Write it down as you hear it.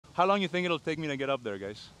How long you think it'll take me to get up there,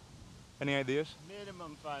 guys? Any ideas?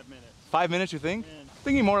 Minimum 5 minutes. 5 minutes, you think? Yeah.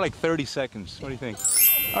 Thinking more like 30 seconds. What do you think?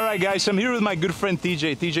 All right, guys, I'm here with my good friend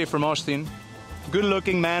TJ. TJ from Austin. Good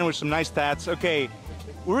looking man with some nice tats. Okay,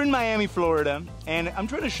 we're in Miami, Florida, and I'm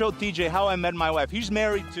trying to show TJ how I met my wife. He's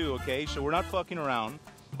married too, okay? So we're not fucking around.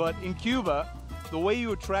 But in Cuba, the way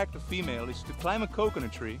you attract a female is to climb a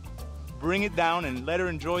coconut tree, bring it down, and let her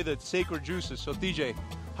enjoy the sacred juices. So TJ,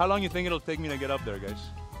 how long you think it'll take me to get up there, guys?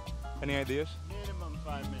 Any ideas? Minimum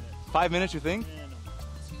 5 minutes. 5 minutes, you think? Minimum.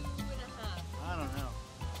 2.5. I don't know.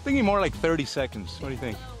 Thinking more like 30 seconds. What do you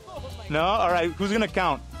think? No? All right, who's gonna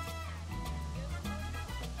count?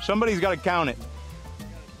 Somebody's gotta count it.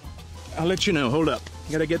 I'll let you know, hold up.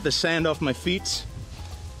 Gotta get the sand off my feet.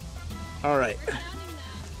 All right.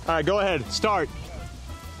 All right, go ahead, start.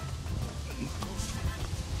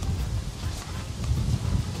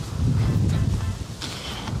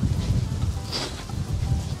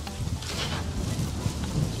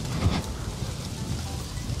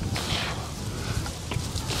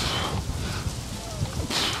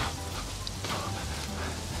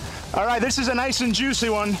 All right, this is a nice and juicy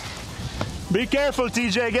one. Be careful,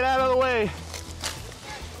 TJ, get out of the way.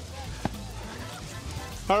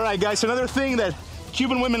 All right, guys, another thing that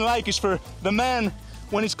Cuban women like is for the man,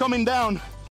 when he's coming down,